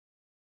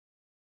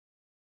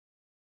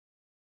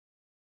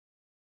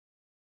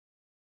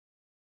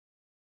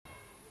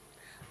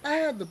I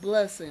had the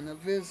blessing of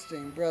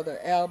visiting Brother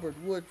Albert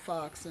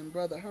Woodfox and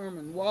Brother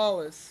Herman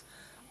Wallace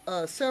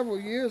several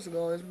years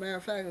ago. As a matter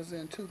of fact, it was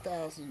in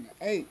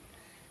 2008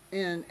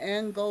 in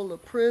Angola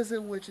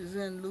Prison, which is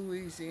in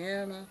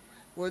Louisiana,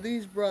 where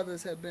these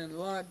brothers have been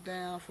locked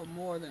down for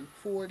more than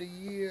 40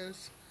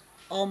 years.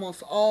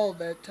 Almost all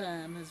that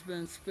time has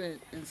been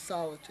spent in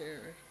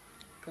solitary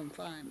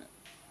confinement.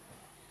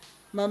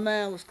 My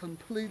mind was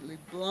completely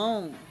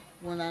blown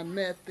when I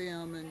met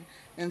them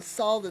and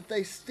saw that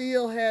they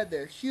still had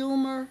their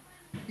humor.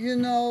 You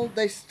know,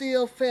 they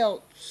still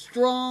felt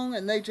strong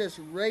and they just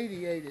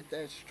radiated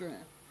that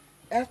strength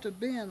after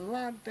being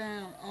locked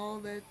down all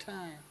that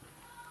time.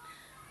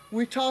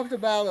 We talked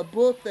about a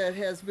book that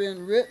has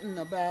been written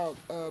about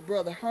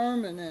Brother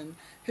Herman and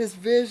his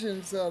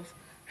visions of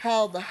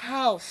how the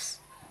house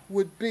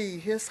would be,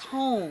 his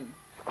home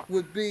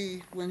would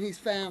be when he's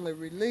finally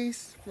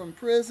released from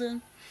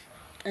prison.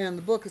 And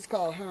the book is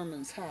called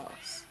Herman's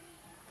House.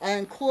 I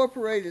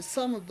incorporated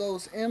some of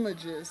those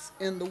images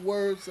in the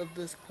words of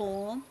this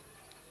poem,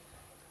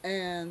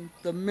 and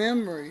the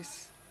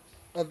memories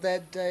of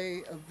that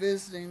day of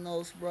visiting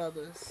those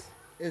brothers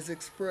is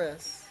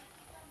expressed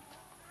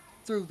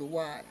through the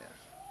wire.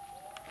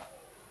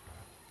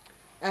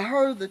 I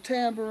heard the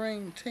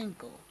tambourine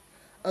tinkle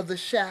of the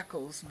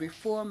shackles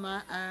before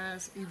my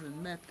eyes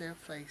even met their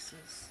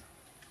faces.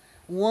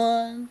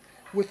 One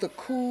with the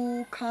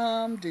cool,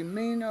 calm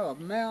demeanor of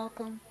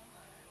Malcolm,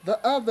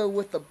 the other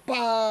with the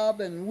bob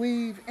and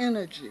weave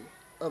energy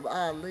of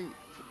Ali.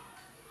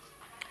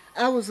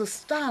 I was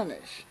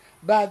astonished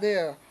by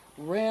their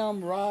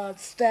ramrod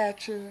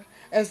stature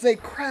as they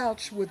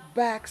crouched with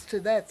backs to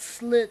that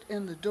slit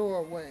in the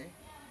doorway,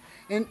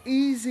 in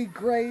easy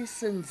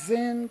grace and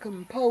zen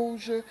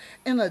composure,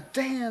 in a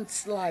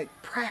dance-like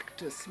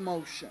practice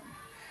motion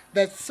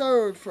that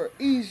served for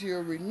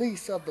easier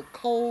release of the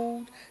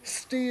cold,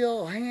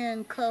 steel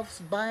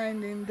handcuffs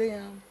binding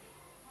them?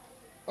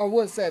 Or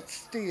was that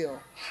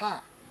steel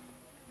hot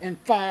and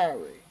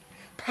fiery,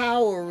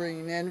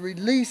 powering and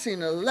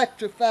releasing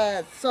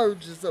electrified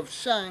surges of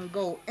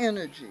Shango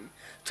energy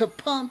to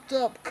pumped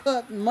up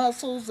cut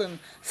muscles and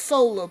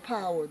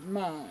solar-powered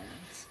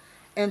minds,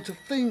 and to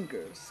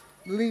fingers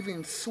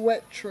leaving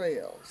sweat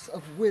trails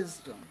of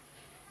wisdom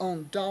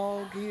on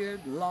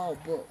dog-eared law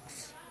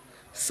books,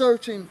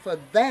 searching for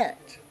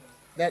that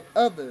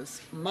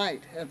others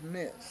might have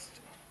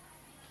missed?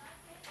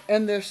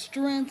 And their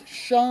strength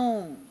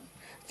shone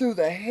through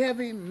the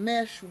heavy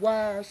mesh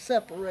wire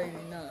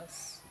separating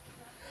us,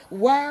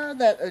 wire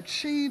that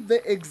achieved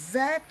the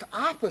exact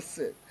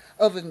opposite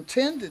of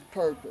intended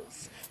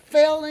purpose,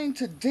 failing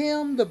to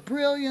dim the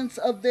brilliance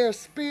of their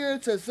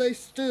spirits as they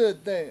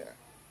stood there,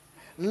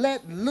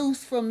 let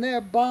loose from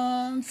their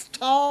bonds,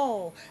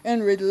 tall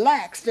and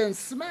relaxed and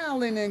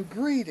smiling in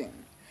greeting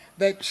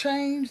that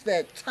changed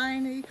that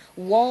tiny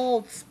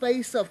walled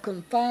space of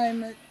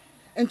confinement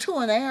into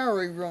an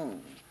airy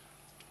room,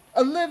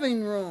 a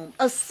living room,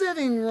 a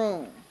sitting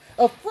room,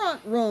 a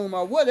front room,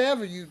 or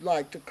whatever you'd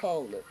like to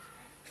call it,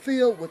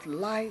 filled with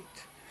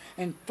light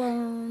and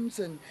ferns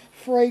and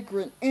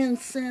fragrant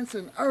incense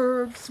and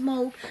herb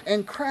smoke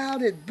and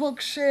crowded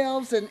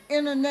bookshelves and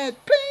internet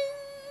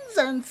pings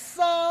and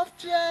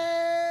soft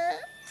jazz,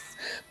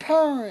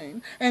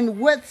 purring and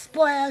wet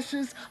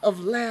splashes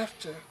of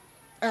laughter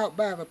out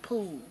by the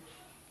pool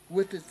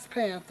with its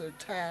panther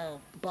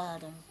tile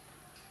bottom.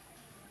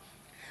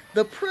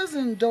 The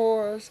prison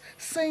doors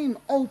seemed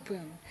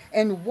open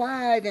and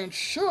wide, and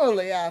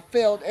surely I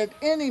felt at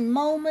any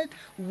moment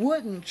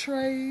wooden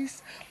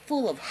trays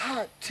full of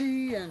hot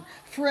tea and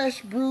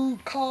fresh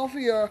brewed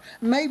coffee, or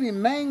maybe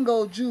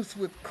mango juice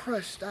with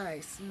crushed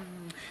ice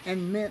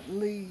and mint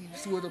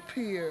leaves would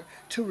appear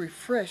to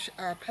refresh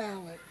our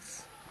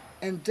palates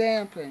and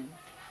dampen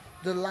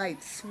the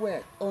light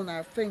sweat on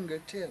our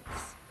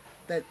fingertips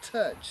that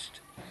touched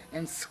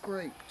and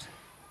scraped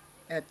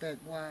at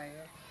that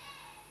wire.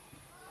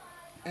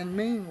 And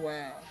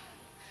meanwhile,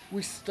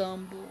 we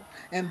stumble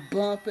and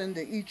bump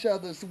into each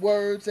other's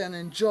words and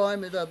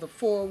enjoyment of the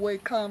four-way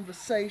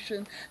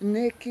conversation,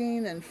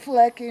 nicking and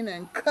flecking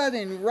and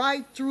cutting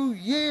right through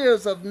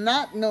years of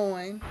not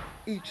knowing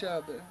each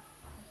other,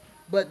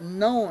 but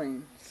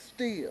knowing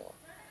still,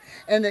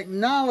 and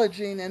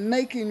acknowledging and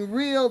making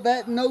real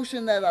that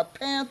notion that a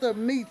panther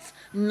meets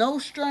no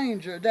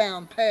stranger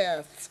down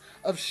paths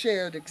of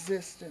shared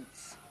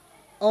existence.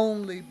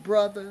 Only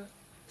brother,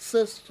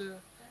 sister,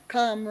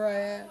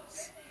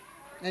 comrades,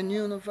 and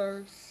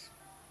universe,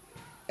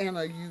 and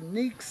a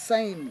unique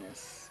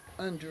sameness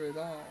under it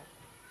all.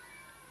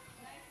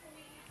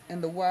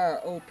 And the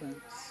wire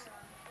opens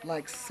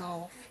like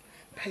soft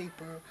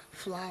paper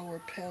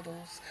flower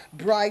petals,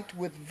 bright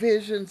with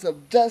visions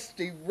of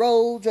dusty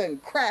roads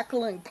and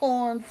crackling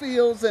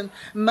cornfields and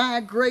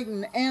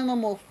migrating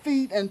animal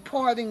feet and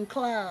parting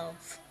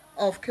clouds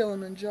off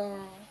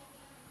Kilimanjaro,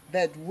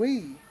 that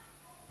we,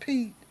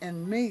 Pete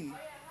and me,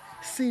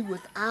 see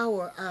with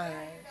our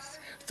eyes,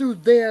 through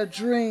their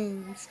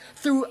dreams,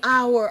 through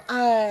our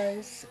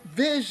eyes,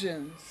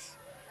 visions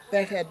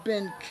that had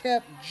been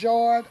kept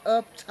jarred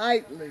up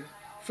tightly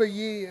for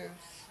years.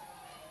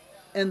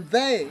 And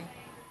they,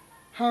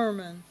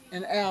 Herman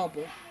and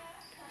Albert,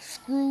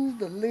 screwed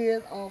the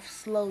lid off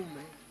slowly.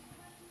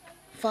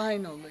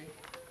 Finally,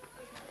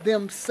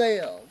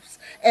 themselves,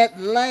 at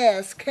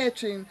last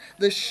catching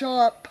the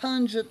sharp,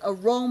 pungent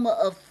aroma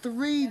of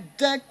 3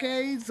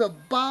 decades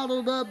of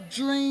bottled up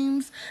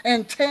dreams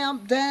and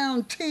tamped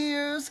down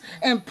tears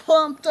and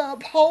pumped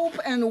up hope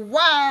and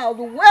wild,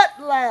 wet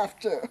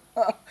laughter,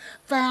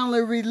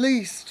 finally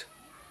released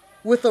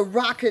with a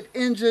rocket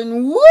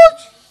engine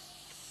whoosh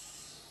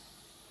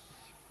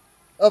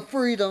of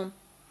freedom,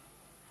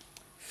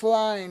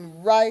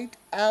 flying right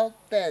out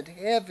that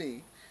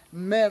heavy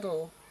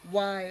metal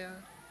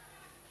wire.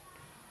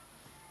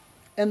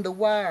 And the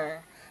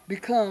wire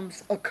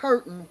becomes a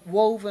curtain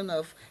woven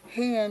of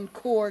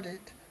hand-corded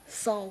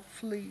soft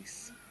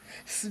fleece,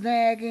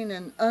 snagging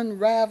and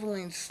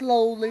unraveling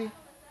slowly,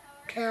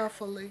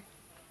 carefully,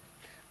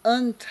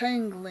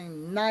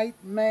 untangling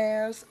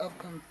nightmares of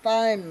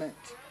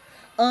confinement,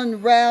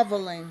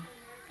 unraveling,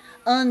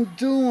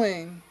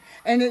 undoing,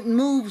 and it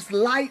moves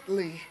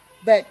lightly,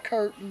 that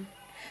curtain,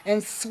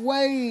 and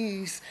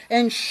sways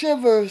and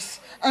shivers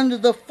under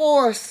the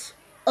force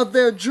of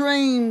their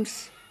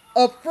dreams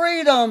of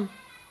freedom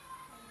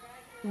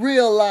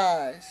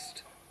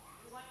realized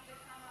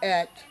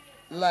at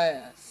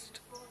last.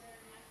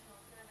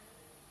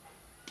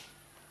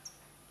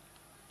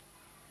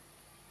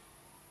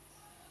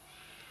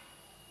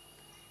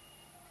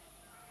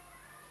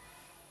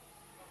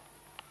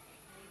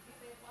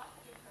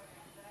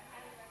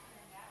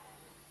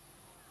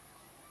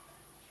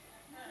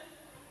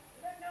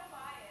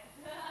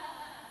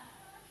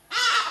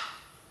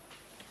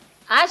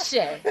 Ashe.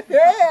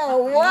 Yeah,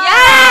 wow.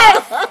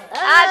 Yes!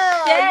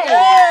 Ashe.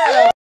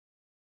 Yeah.